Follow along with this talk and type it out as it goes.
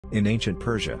In ancient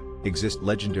Persia, exists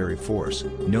legendary force,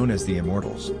 known as the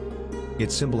Immortals.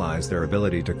 It symbolized their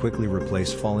ability to quickly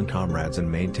replace fallen comrades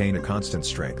and maintain a constant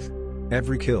strength.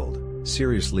 Every killed,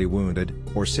 seriously wounded,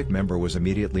 or sick member was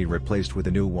immediately replaced with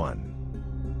a new one.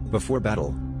 Before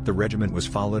battle, the regiment was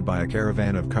followed by a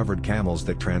caravan of covered camels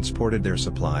that transported their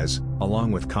supplies,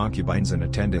 along with concubines and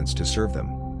attendants to serve them.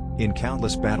 In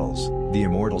countless battles, the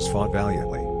Immortals fought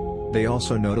valiantly. They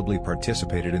also notably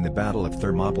participated in the Battle of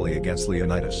Thermopylae against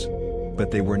Leonidas.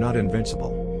 But they were not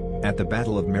invincible. At the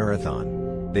Battle of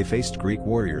Marathon, they faced Greek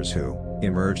warriors who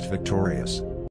emerged victorious.